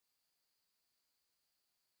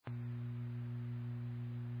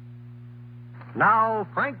Now,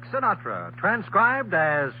 Frank Sinatra, transcribed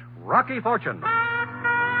as Rocky Fortune.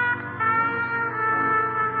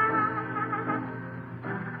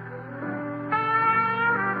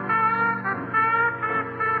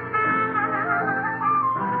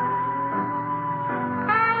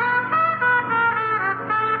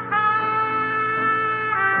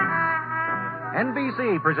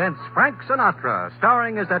 NBC presents Frank Sinatra,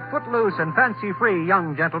 starring as that footloose and fancy-free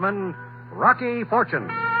young gentleman, Rocky Fortune.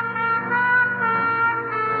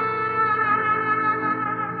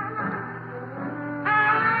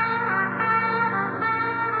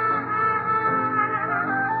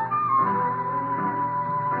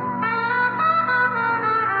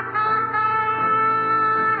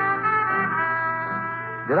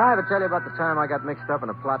 Did I ever tell you about the time I got mixed up in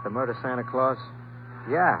a plot to murder Santa Claus?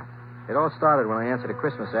 Yeah. It all started when I answered a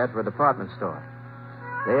Christmas ad for a department store.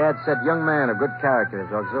 The ad said young man of good character as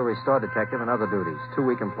auxiliary store detective and other duties,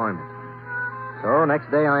 2-week employment. So next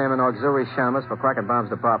day I am an auxiliary shamus for Quackenbaum's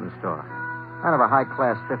department store. Kind of a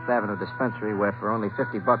high-class Fifth Avenue dispensary where for only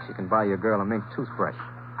 $50 you can buy your girl a mink toothbrush.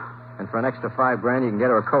 And for an extra $5,000 you can get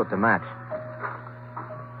her a coat to match.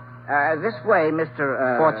 This way,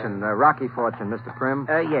 Mr. Fortune, Rocky Fortune, Mr. Prim.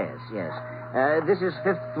 Yes. This is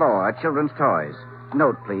 5th floor, children's toys.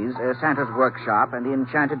 Note, please, Santa's workshop and the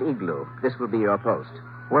enchanted igloo. This will be your post.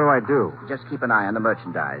 What do I do? Just keep an eye on the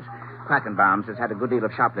merchandise. Quackenbaum's has had a good deal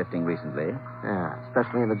of shoplifting recently. Yeah,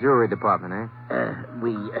 especially in the jewelry department, eh?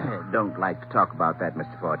 We don't like to talk about that,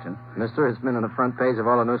 Mr. Fortune. Mister, it's been on the front page of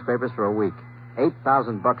all the newspapers for a week.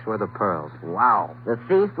 $8,000 worth of pearls. Wow. The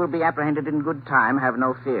thief will be apprehended in good time, have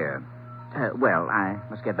no fear. Well, I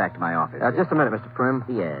must get back to my office. Just a minute, Mr. Prim.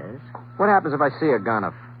 Yes? What happens if I see a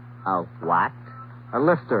gunner? A what? A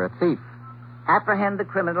lifter, a thief. Apprehend the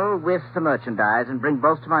criminal with the merchandise and bring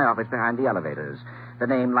both to my office behind the elevators. The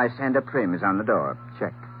name Lysander Prim is on the door.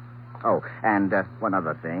 Check. Oh, and one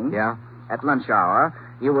other thing. Yeah? At lunch hour,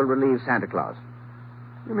 you will relieve Santa Claus.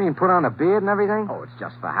 You mean put on a beard and everything? Oh, it's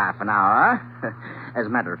just for half an hour. As a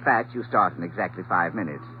matter of fact, you start in exactly 5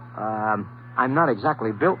 minutes. I'm not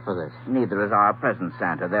exactly built for this. Neither is our present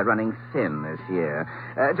Santa. They're running thin this year.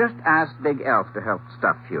 Just ask Big Elf to help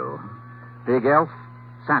stuff you. Big Elf?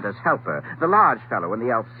 Santa's helper. The large fellow in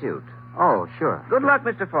the elf suit. Oh, sure. Good luck,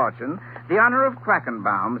 Mr. Fortune. The honor of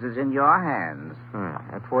Quackenbaum's is in your hands.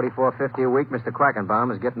 At $44.50 a week, Mr.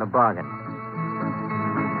 Quackenbaum is getting a bargain.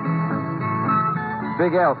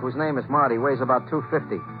 Big Elf, whose name is Marty, weighs about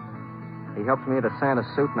 250. He helps me into Santa's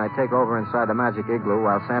suit, and I take over inside the magic igloo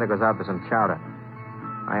while Santa goes out for some chowder.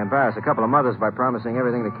 I embarrass a couple of mothers by promising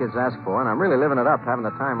everything the kids ask for, and I'm really living it up, having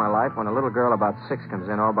the time of my life when a little girl about 6 comes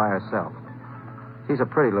in all by herself. She's a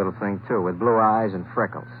pretty little thing, too, with blue eyes and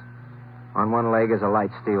freckles. On one leg is a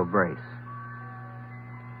light steel brace.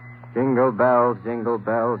 Jingle bells, jingle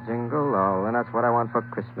all, and that's what I want for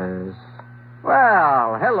Christmas.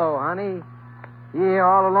 Well, hello, honey. You here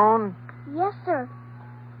all alone? Yes, sir.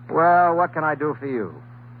 Well, what can I do for you?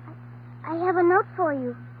 I have a note for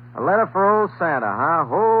you. A letter for old Santa, huh?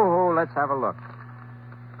 Ho, let's have a look.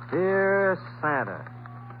 Dear Santa,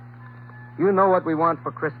 you know what we want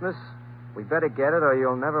for Christmas. We better get it or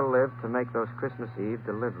you'll never live to make those Christmas Eve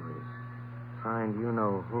deliveries. Signed, you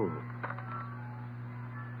know who.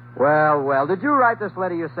 Well, did you write this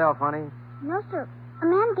letter yourself, honey? No, sir. A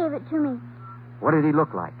man gave it to me. What did he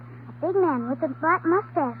look like? A big man with a black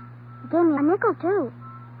mustache. He gave me a nickel, too.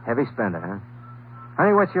 Heavy spender, huh?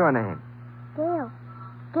 Honey, what's your name? Gail.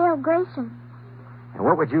 Gail Grayson. And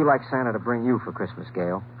what would you like Santa to bring you for Christmas,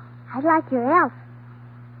 Gail? I'd like your elf.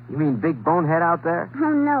 You mean Big Bonehead out there? Oh,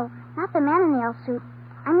 no. Not the man in the elf suit.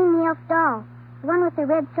 I mean the elf doll. The one with the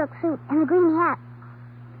red silk suit and the green hat.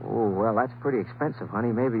 Oh, well, that's pretty expensive,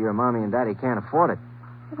 honey. Maybe your mommy and daddy can't afford it.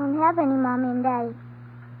 I don't have any mommy and daddy.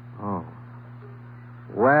 Oh.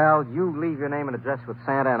 Well, you leave your name and address with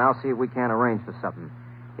Santa, and I'll see if we can't arrange for something.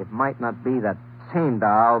 It might not be that same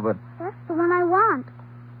doll, but... That's the one I want.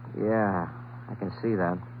 Yeah, I can see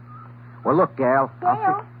that. Well, look, Gail.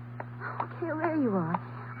 Gail? Oh, Gail, there you are.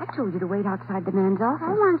 I told you to wait outside the man's office.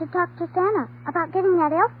 I wanted to talk to Santa about getting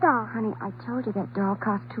that elf doll. Honey, I told you that doll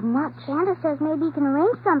cost too much. Santa says maybe he can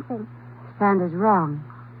arrange something. Santa's wrong.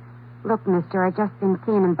 Look, mister, I just been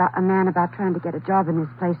seeing a man about trying to get a job in this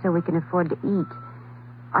place so we can afford to eat.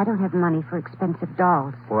 I don't have money for expensive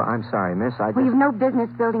dolls. Well, I'm sorry, miss. Well, you've no business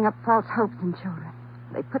building up false hopes in children.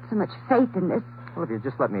 They put so much faith in this. Well, if you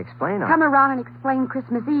just let me explain... Come around and explain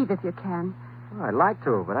Christmas Eve if you can. Well, I'd like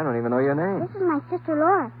to, but I don't even know your name. This is my sister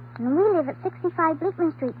Laura, and we live at 65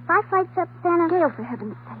 Bleakman Street, 5 flights up Santa. Gail, for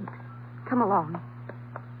heaven's sake, come along.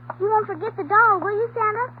 You won't forget the doll, will you,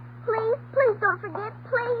 Santa? Please don't forget,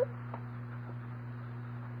 please.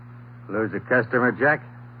 Lose a customer, Jack?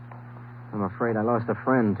 I'm afraid I lost a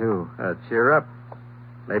friend, too. Cheer up.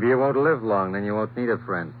 Maybe you won't live long, then you won't need a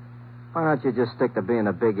friend. Why don't you just stick to being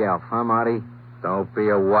a big elf, huh, Marty? Don't be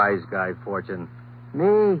a wise guy, Fortune.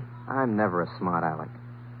 Me? I'm never a smart aleck.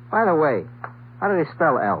 By the way, how do they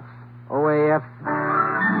spell elf? O-A-F?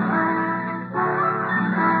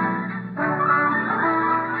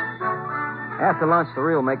 After lunch, the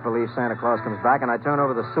real make-believe Santa Claus comes back, and I turn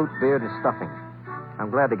over the suit, beard, and stuffing.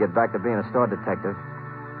 I'm glad to get back to being a store detective.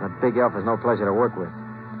 That big elf is no pleasure to work with.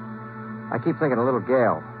 I keep thinking of little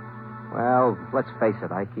Gail. Well, let's face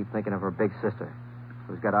it, I keep thinking of her big sister,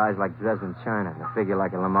 who's got eyes like Dresden china and a figure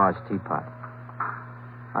like a Lamar's teapot.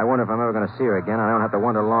 I wonder if I'm ever going to see her again. I don't have to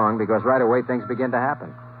wonder long, because right away things begin to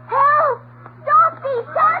happen. Help! Dorothy!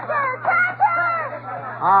 Santa!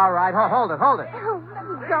 Santa! All right, hold it. Oh, let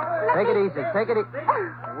me go. Take it easy.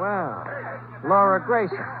 Well, Laura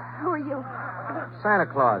Grayson. Who are you? Santa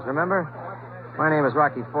Claus, remember? My name is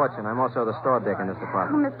Rocky Fortune. I'm also the store dick in this Oh,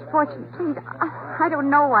 department. Mr. Fortune, please. I don't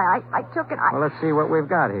know why. I took it. Well, let's see what we've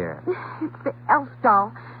got here. It's the elf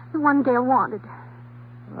doll. The one Gail wanted.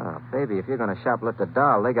 Oh, baby, if you're going to shoplift a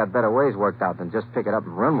doll, they got better ways worked out than just pick it up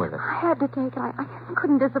and run with it. I had to take it. I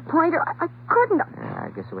couldn't disappoint her. I couldn't. Yeah, I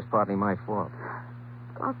guess it was partly my fault.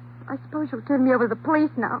 Well, I suppose you'll turn me over to the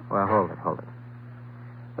police now. Well, hold it.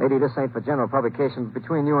 Lady, this ain't for general publication, but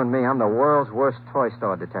between you and me, I'm the world's worst toy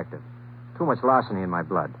store detective. Too much larceny in my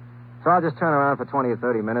blood. So I'll just turn around for 20 or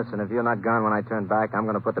 30 minutes, and if you're not gone when I turn back, I'm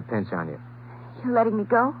going to put the pinch on you. You're letting me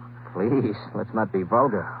go? Please, let's not be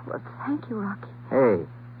vulgar. Well, thank you, Rocky. Hey,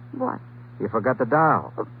 What? you forgot the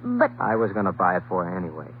doll. But... I was going to buy it for her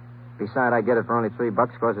anyway. Besides, I get it for only $3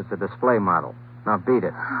 because it's a display model. Now beat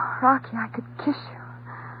it. Oh, Rocky, I could kiss you.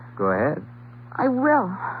 Go ahead. I will.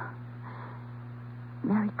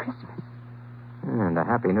 Merry Christmas. And a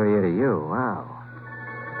Happy New Year to you. Wow.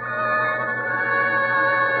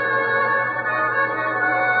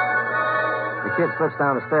 The kid slips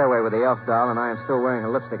down the stairway with the elf doll, and I am still wearing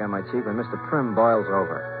her lipstick on my cheek when Mr. Prim boils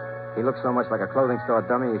over. He looks so much like a clothing store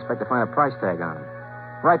dummy, you expect to find a price tag on him.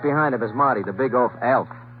 Right behind him is Marty, the big oaf elf.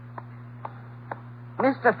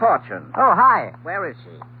 Mr. Fortune. Oh, hi. Where is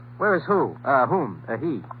she? Where is who? Whom?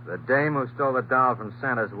 He. The dame who stole the doll from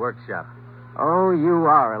Santa's workshop. Oh, you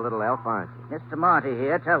are a little elf, aren't you? Mr. Monty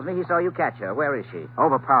here tells me he saw you catch her. Where is she?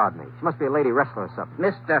 Overpowered me. She must be a lady wrestler or something.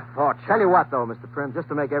 Mr. Fortune. Tell you what, though, Mr. Prim, just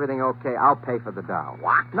to make everything okay, I'll pay for the doll.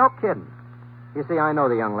 What? No kidding. You see, I know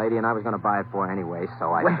the young lady, and I was going to buy it for her anyway,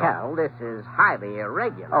 so I thought... Well, this is highly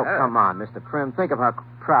irregular. Oh, come on, Mr. Prim. Think of how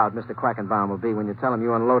proud Mr. Quackenbaum will be when you tell him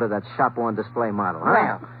you unloaded that shop-worn display model.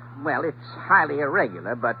 Huh? Well, it's highly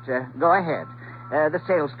irregular, but go ahead. The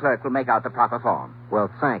sales clerk will make out the proper form. Well,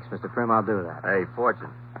 thanks, Mr. Prim. I'll do that. Hey, Fortune,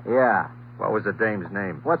 Yeah. what was the dame's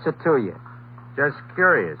name? What's it to you? Just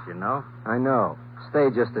curious, you know. I know. Stay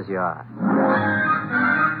just as you are.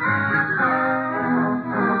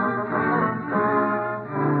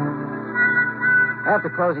 After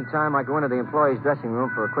closing time, I go into the employee's dressing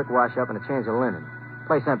room for a quick wash-up and a change of linen.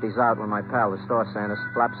 Place empties out when my pal, the store Santa,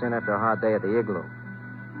 flaps in after a hard day at the igloo.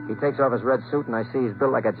 He takes off his red suit, and I see he's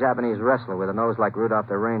built like a Japanese wrestler with a nose like Rudolph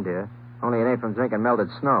the reindeer, only it ain't from drinking melted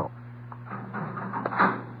snow.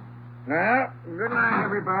 Well, good night,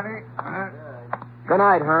 everybody. Good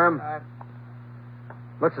night, Herm.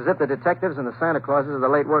 Looks as if the detectives and the Santa Clauses are the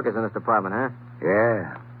late workers in this department, huh?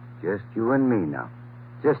 Yeah, just you and me now.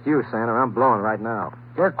 Just you, Santa. I'm blowing right now.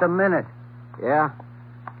 Just a minute. Yeah?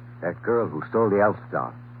 That girl who stole the elf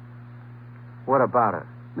doll. What about her?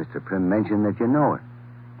 Mr. Prim mentioned that you know her.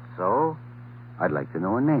 So? I'd like to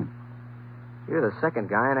know her name. You're the second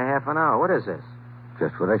guy in a half an hour. What is this?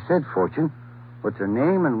 Just what I said, Fortune. What's her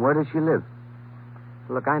name and where does she live?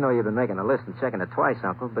 Look, I know you've been making a list and checking it twice,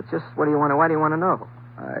 Uncle, but just why do you want to know?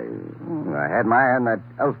 I had my eye on that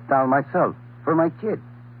elf doll myself for my kid.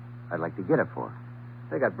 I'd like to get it for her.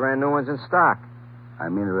 They got brand new ones in stock.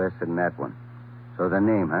 I'm interested in that one. So the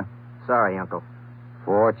name, huh? Sorry, Uncle.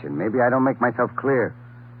 Fortune. Maybe I don't make myself clear.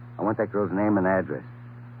 I want that girl's name and address.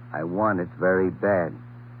 I want it very bad.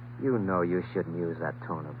 You know you shouldn't use that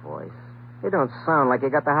tone of voice. It don't sound like you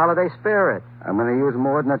got the holiday spirit. I'm going to use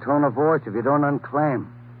more than a tone of voice if you don't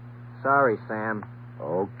unclaim. Sorry, Sam.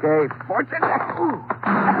 Okay, Fortune.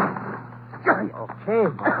 Okay,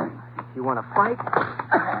 boy. You want to fight?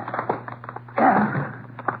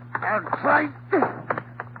 I'll try.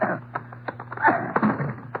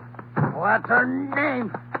 What's her name?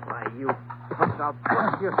 Why, you puss, I'll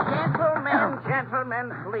bust your...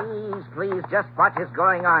 Gentlemen, please, just what is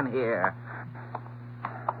going on here?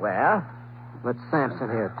 Well, let Samson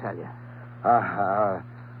here tell you.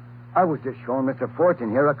 I was just showing Mr.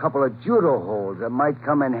 Fortune here a couple of judo holds that might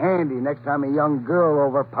come in handy next time a young girl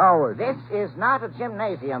overpowers This him. is not a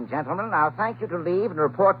gymnasium, gentlemen. I'll thank you to leave and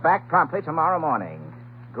report back promptly tomorrow morning.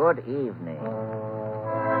 Good evening.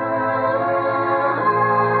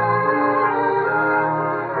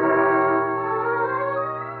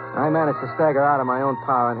 I managed to stagger out of my own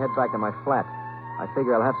power and head back to my flat. I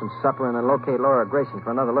figure I'll have some supper and then locate Laura Grayson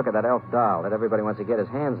for another look at that elf doll that everybody wants to get his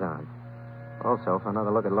hands on. Also, for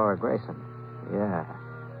another look at Laura Grayson. Yeah.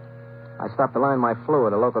 I stopped to line my flu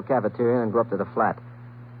at a local cafeteria and go up to the flat.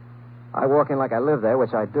 I walk in like I live there,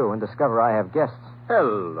 which I do, and discover I have guests.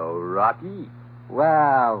 Hello, Rocky.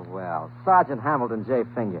 Well, Sergeant Hamilton J.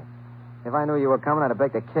 Finger. If I knew you were coming, I'd have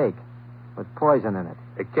baked a cake with poison in it.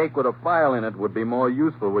 A cake with a file in it would be more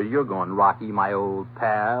useful where you're going, Rocky, my old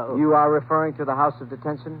pal. You are referring to the House of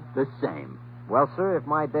Detention? The same. Well, sir, if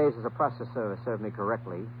my days as a process server serve me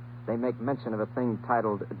correctly, they make mention of a thing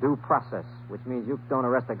titled due process, which means you don't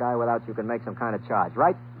arrest a guy without you can make some kind of charge,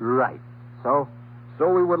 right? Right. So? So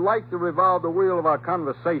we would like to revolve the wheel of our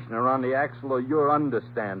conversation around the axle of your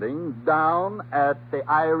understanding down at the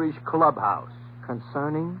Irish clubhouse.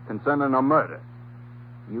 Concerning a murder.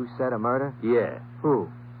 You said a murder? Yeah. Who?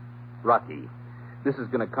 Rocky, this is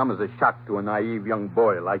going to come as a shock to a naive young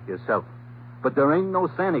boy like yourself. But there ain't no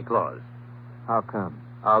Santa Claus. How come?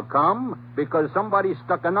 How come? Because somebody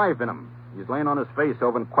stuck a knife in him. He's laying on his face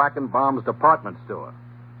over in Quackenbaum's department store.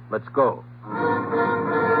 Let's go.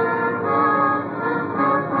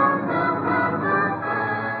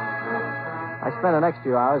 I spent the next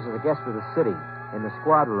few hours as a guest of the city in the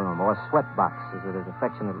squad room, or sweatbox, as it is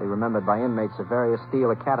affectionately remembered by inmates of various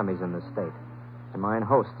steel academies in the state. And mine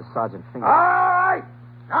host is Sergeant Finger. All right.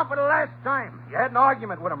 Now for the last time. You had an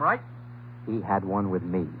argument with him, right? He had one with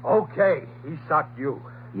me. Okay. He socked you.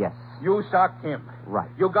 Yes. You socked him. Right.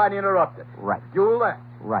 You got interrupted. Right. You left.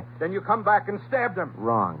 Right. Then you come back and stabbed him.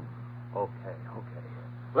 Wrong. Okay.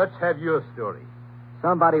 Let's have your story.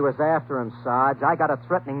 Somebody was after him, Sarge. I got a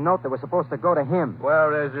threatening note that was supposed to go to him.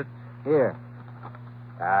 Where is it? Here.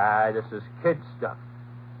 This is kid stuff.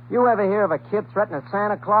 You ever hear of a kid threatening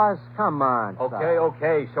Santa Claus? Come on, Sarge.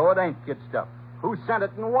 Okay. So it ain't kid stuff. Who sent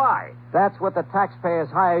it and why? That's what the taxpayers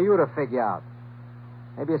hire you to figure out.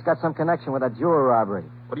 Maybe it's got some connection with a jewel robbery.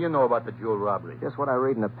 What do you know about the jewel robbery? Just what I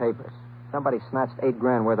read in the papers. Somebody snatched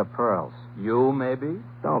 $8,000 worth of pearls. You, maybe?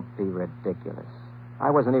 Don't be ridiculous. I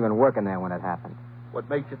wasn't even working there when it happened. What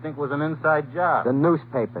makes you think it was an inside job? The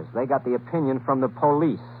newspapers. They got the opinion from the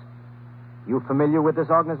police. You familiar with this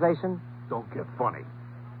organization? Don't get funny.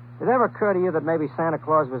 Did it ever occur to you that maybe Santa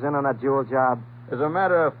Claus was in on that jewel job? As a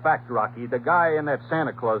matter of fact, Rocky, the guy in that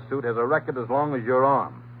Santa Claus suit has a record as long as your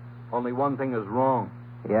arm. Only one thing is wrong.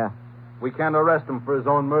 Yeah. We can't arrest him for his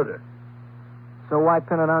own murder. So why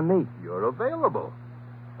pin it on me? You're available.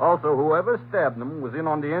 Also, whoever stabbed him was in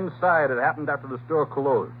on the inside. It happened after the store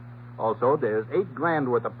closed. Also, there's $8,000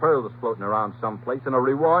 worth of pearls floating around someplace and a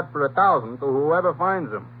reward for 1,000 to whoever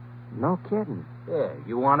finds them. No kidding. Yeah,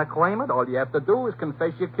 you want to claim it? All you have to do is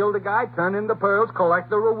confess you killed a guy, turn in the pearls, collect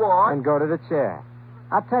the reward. And go to the chair.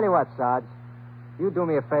 I'll tell you what, Sarge. You do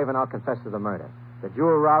me a favor and I'll confess to the murder. The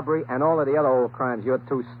jewel robbery and all of the other old crimes you're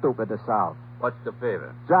too stupid to solve. What's the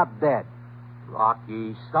favor? Drop dead.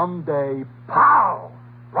 Rocky, someday, pow!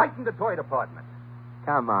 Right in the toy department.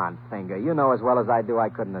 Come on, Finger. You know as well as I do I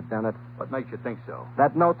couldn't have done it. What makes you think so?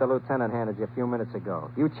 That note the lieutenant handed you a few minutes ago.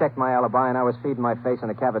 You checked my alibi, and I was feeding my face in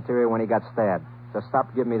the cafeteria when he got stabbed. So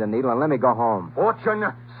stop giving me the needle and let me go home. Fortune,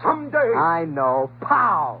 someday. I know.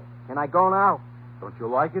 Pow! Can I go now? Don't you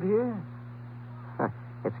like it here?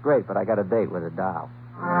 It's great, but I got a date with a doll.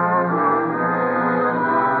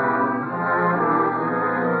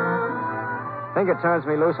 Finger turns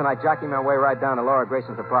me loose, and I jockey my way right down to Laura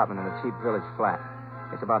Grayson's apartment in a cheap village flat.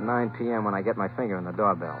 It's about 9 p.m. when I get my finger on the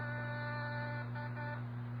doorbell.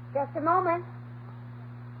 Just a moment.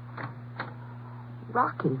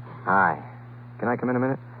 Rocky. Hi. Can I come in a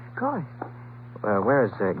minute? Of course.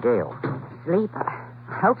 Where's Gail? Sleep.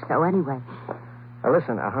 I hope so, anyway.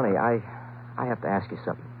 Listen, honey, I have to ask you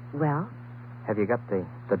something. Well? Have you got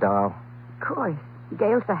the doll? Of course.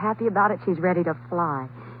 Gail's so happy about it, she's ready to fly.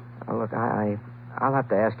 Look, I'll have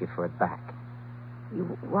to ask you for it back. You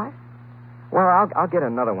what? Well, I'll get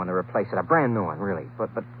another one to replace it, a brand new one, really. But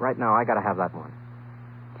right now, I got to have that one.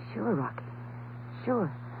 Sure, Rocky.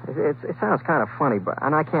 Sure. It sounds kind of funny,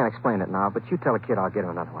 and I can't explain it now, but you tell the kid I'll get him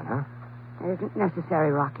another one, huh? It isn't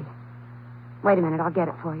necessary, Rocky. Wait a minute, I'll get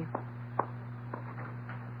it for you.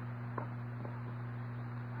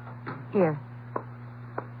 Here.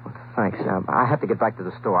 Well, thanks. I have to get back to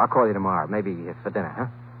the store. I'll call you tomorrow, maybe for dinner,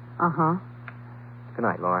 huh? Uh-huh. Good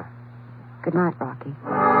night, Laura. Good night, Rocky.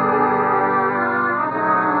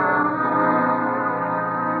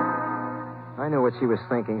 she was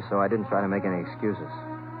thinking, so I didn't try to make any excuses.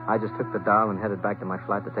 I just took the doll and headed back to my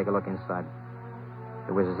flat to take a look inside.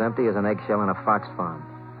 It was as empty as an eggshell in a fox farm.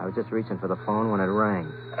 I was just reaching for the phone when it rang.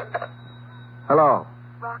 Hello?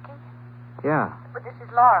 Rocky? Yeah. Well, this is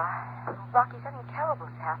Laura. Rocky, something terrible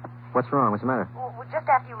has happened. What's wrong? What's the matter? Well, just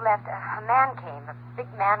after you left, a man came, a big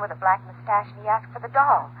man with a black mustache, and he asked for the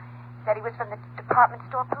doll. Said he was from the department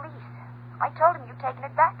store police. I told him you'd taken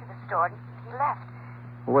it back to the store, and he left.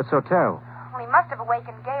 Well, what's so terrible? Well, he must have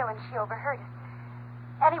awakened Gail, and she overheard it.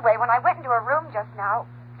 Anyway, when I went into her room just now,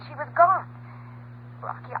 she was gone.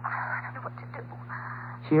 Rocky, I don't know what to do.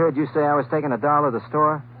 She heard you say I was taking a doll to the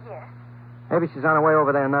store? Yes. Maybe she's on her way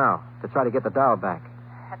over there now to try to get the doll back.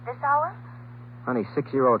 At this hour? Honey,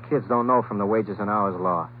 6-year-old kids don't know from the wages and hours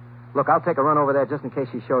law. Look, I'll take a run over there just in case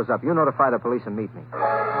she shows up. You notify the police and meet me.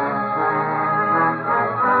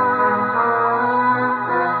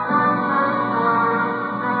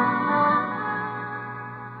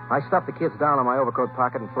 I stuff the kid's doll in my overcoat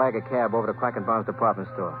pocket and flag a cab over to Quackenbaum's department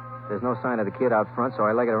store. There's no sign of the kid out front, so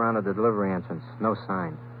I leg it around to the delivery entrance. No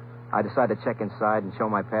sign. I decide to check inside and show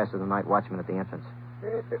my pass to the night watchman at the entrance.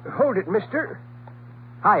 Hold it, mister.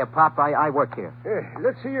 Hiya, Pop. I work here.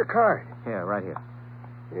 Let's see your card. Here, right here.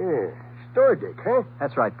 Yeah, store dick, huh?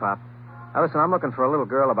 That's right, Pop. Now, listen, I'm looking for a little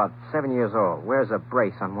girl about 7 years old. Wears a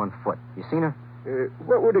brace on one foot. You seen her?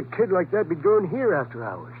 What would a kid like that be doing here after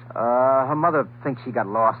hours? Her mother thinks she got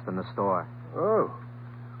lost in the store. Oh.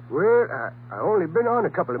 Well, I only been on a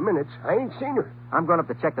couple of minutes. I ain't seen her. I'm going up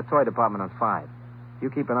to check the toy department on 5. You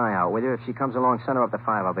keep an eye out, will you? If she comes along, send her up to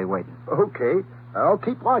 5. I'll be waiting. Okay. I'll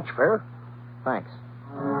keep watch, Fair. Thanks.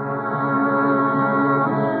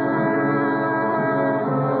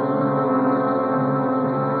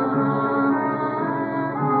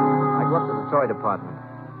 I go up to the toy department.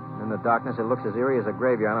 In the darkness, it looks as eerie as a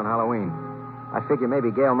graveyard on Halloween. I figure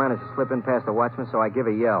maybe Gail managed to slip in past the watchman, so I give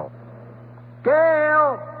a yell.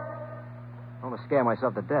 Gail! I almost scare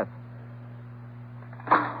myself to death.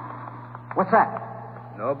 What's that?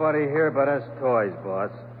 Nobody here but us toys,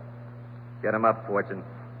 boss. Get 'em up, Fortune.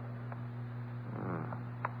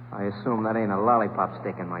 I assume that ain't a lollipop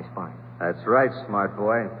stick in my spine. That's right, smart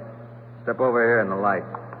boy. Step over here in the light.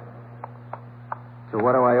 So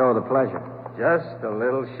what do I owe the pleasure? Just a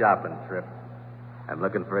little shopping trip. I'm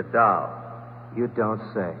looking for a doll. You don't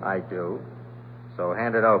say. I do. So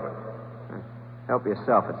hand it over. Help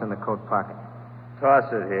yourself. It's in the coat pocket.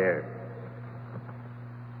 Toss it here.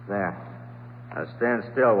 There. Now stand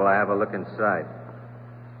still while I have a look inside.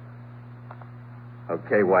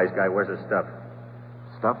 Okay, wise guy, where's the stuff?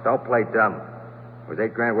 Stuff? Don't play dumb. There's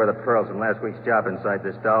 $8,000 worth of pearls from last week's job inside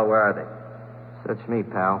this doll. Where are they? Search me,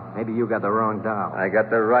 pal. Maybe you got the wrong doll. I got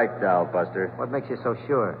the right doll, Buster. What makes you so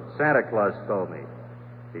sure? Santa Claus told me.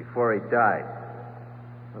 Before he died.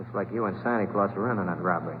 Looks like you and Santa Claus were in on that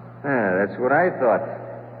robbery. Yeah, that's what I thought.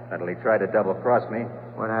 Until he tried to double-cross me.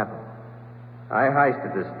 What happened? I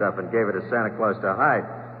heisted this stuff and gave it to Santa Claus to hide.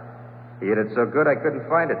 He hid it so good I couldn't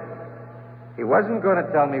find it. He wasn't going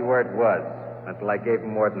to tell me where it was until I gave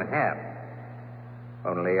him more than half.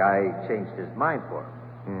 Only I changed his mind for him.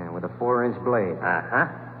 Yeah, with a 4-inch blade. Uh-huh.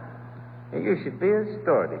 You should be a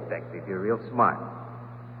store detective. You're real smart.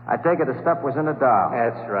 I take it the stuff was in the doll.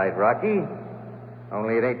 That's right, Rocky.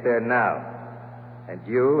 Only it ain't there now. And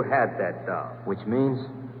you had that doll. Which means?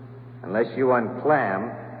 Unless you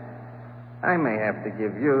unclam, I may have to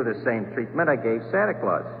give you the same treatment I gave Santa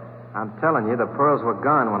Claus. I'm telling you, the pearls were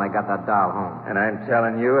gone when I got that doll home. And I'm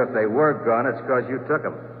telling you, if they were gone, it's because you took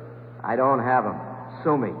them. I don't have them.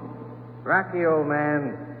 Sue me. Rocky, old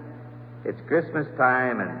man, it's Christmas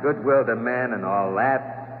time and goodwill to men and all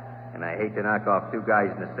that, and I hate to knock off 2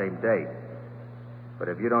 guys in the same day. But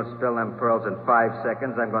if you don't spill them pearls in 5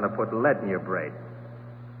 seconds, I'm going to put lead in your brain.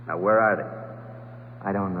 Now, where are they?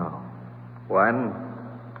 I don't know. 1,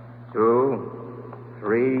 2,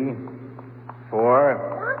 3,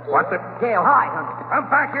 4. What the... Gail, hi, honey. Come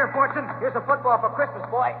back here, Fortune. Here's a football for Christmas,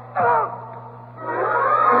 boy.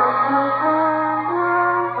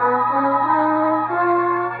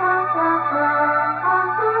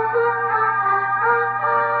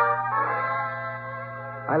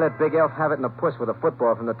 I let Big Elf have it in the puss with a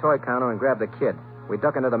football from the toy counter and grab the kid. We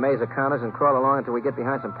duck into the maze of counters and crawl along until we get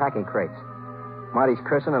behind some packing crates. Marty's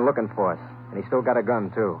cursing and looking for us, and he's still got a gun,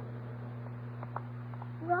 too.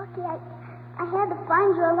 Rocky, I had to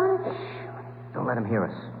find you. I wanted to... Don't let him hear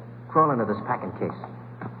us. Crawl into this packing case.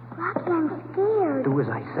 Rocky, I'm scared. Do as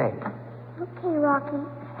I say. Okay, Rocky.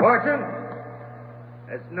 Fortune!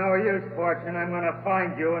 It's no use, Fortune. I'm going to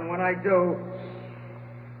find you, and when I do...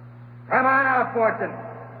 Come on out, Fortune!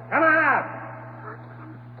 Come on out! Rocky,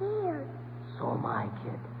 I'm scared. So am I,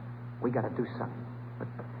 kid. We got to do something.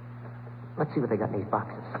 Let's see what they got in these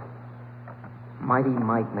boxes. Mighty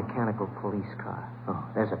Mike mechanical police car. Oh,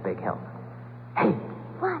 there's a big help. Hey,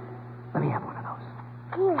 What? let me have one of those.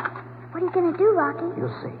 Here. What are you going to do, Rocky?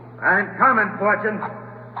 You'll see. I'm coming, Fortune.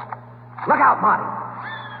 Look out, Marty.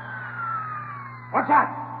 What's that?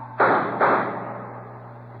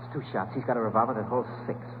 That's 2 shots. He's got a revolver that holds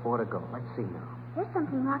 6. 4 to go. Let's see now. Here's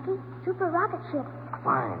something, Rocky. Super rocket ship.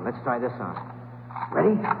 Fine. Let's try this on.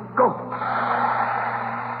 Ready? Go.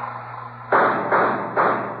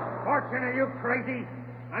 Fortune, are you crazy?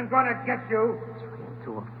 I'm going to get you. 3 and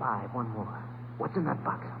 2 or 5. One more. What's in that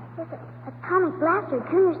box? There's an atomic blaster,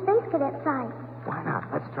 Junior Space Cadet size. Why not?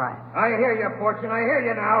 Let's try it. I hear you, Fortune. I hear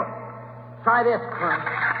you now. Try this, Crump.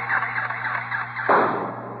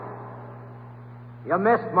 You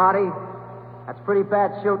missed, Marty. That's pretty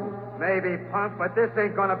bad shooting. Maybe, punk, but this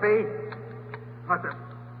ain't going to be. What's it?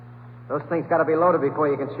 Those things got to be loaded before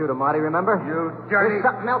you can shoot them, Marty, remember? You dirty... Here's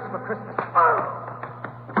something else for Christmas.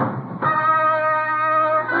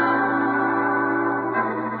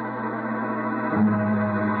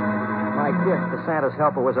 My gift to Santa's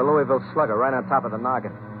helper was a Louisville slugger right on top of the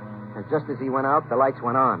noggin. And just as he went out, the lights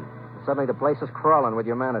went on. And suddenly the place was crawling with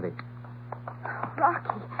humanity.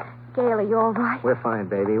 Rocky. Gail, are you all right? We're fine,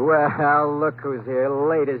 baby. Well, look who's here,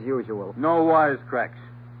 late as usual. No wisecracks.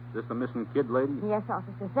 Is this the missing kid lady? Yes,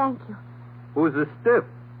 officer. Thank you. Who's the stiff?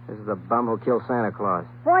 This is the bum who killed Santa Claus.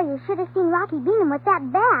 Boy, you should have seen Rocky beat him with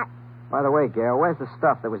that bat. By the way, Gail, where's the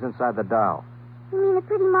stuff that was inside the doll? You mean the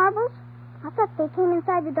pretty marbles? I thought they came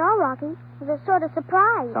inside the doll, Rocky. It was a sort of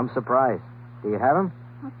surprise. Some surprise. Do you have them?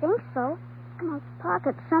 I think so. In my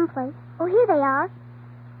pocket someplace. Oh, here they are.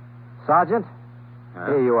 Sergeant?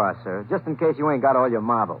 Here you are, sir. Just in case you ain't got all your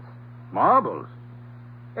marbles. Marbles?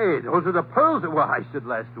 Hey, those are the pearls that were heisted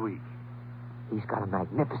last week. He's got a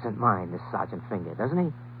magnificent mind, this Sergeant Finger, doesn't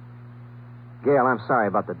he? Gail, I'm sorry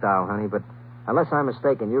about the doll, honey, but unless I'm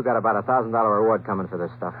mistaken, you got about a $1,000 reward coming for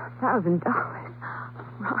this stuff. $1,000.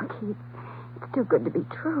 Rocky, it's too good to be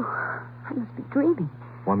true. I must be dreaming.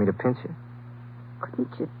 Want me to pinch you? Couldn't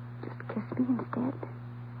you just kiss me instead?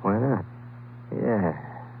 Why not? Yeah.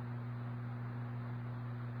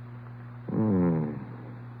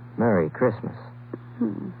 Merry Christmas.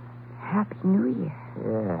 Happy New Year.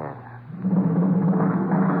 Yeah.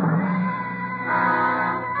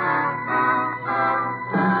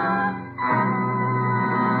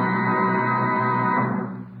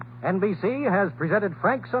 NBC has presented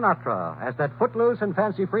Frank Sinatra as that footloose and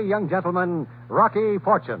fancy-free young gentleman, Rocky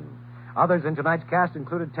Fortune. Others in tonight's cast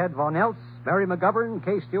included Ted Von Eltz, Mary McGovern,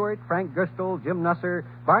 Kay Stewart, Frank Gerstle, Jim Nusser,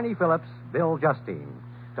 Barney Phillips, Bill Justine.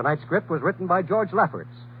 Tonight's script was written by George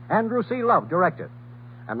Lefferts. Andrew C. Love directed.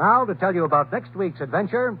 And now, to tell you about next week's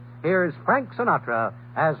adventure, here's Frank Sinatra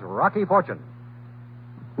as Rocky Fortune.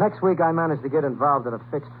 Next week, I managed to get involved in a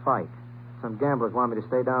fixed fight. Some gamblers want me to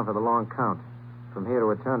stay down for the long count, from here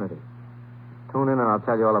to eternity. Tune in and I'll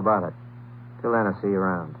tell you all about it. Till then, I'll see you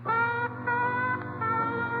around.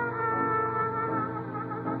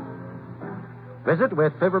 Visit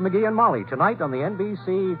with Fibber McGee and Molly tonight on the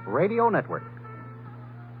NBC Radio Network.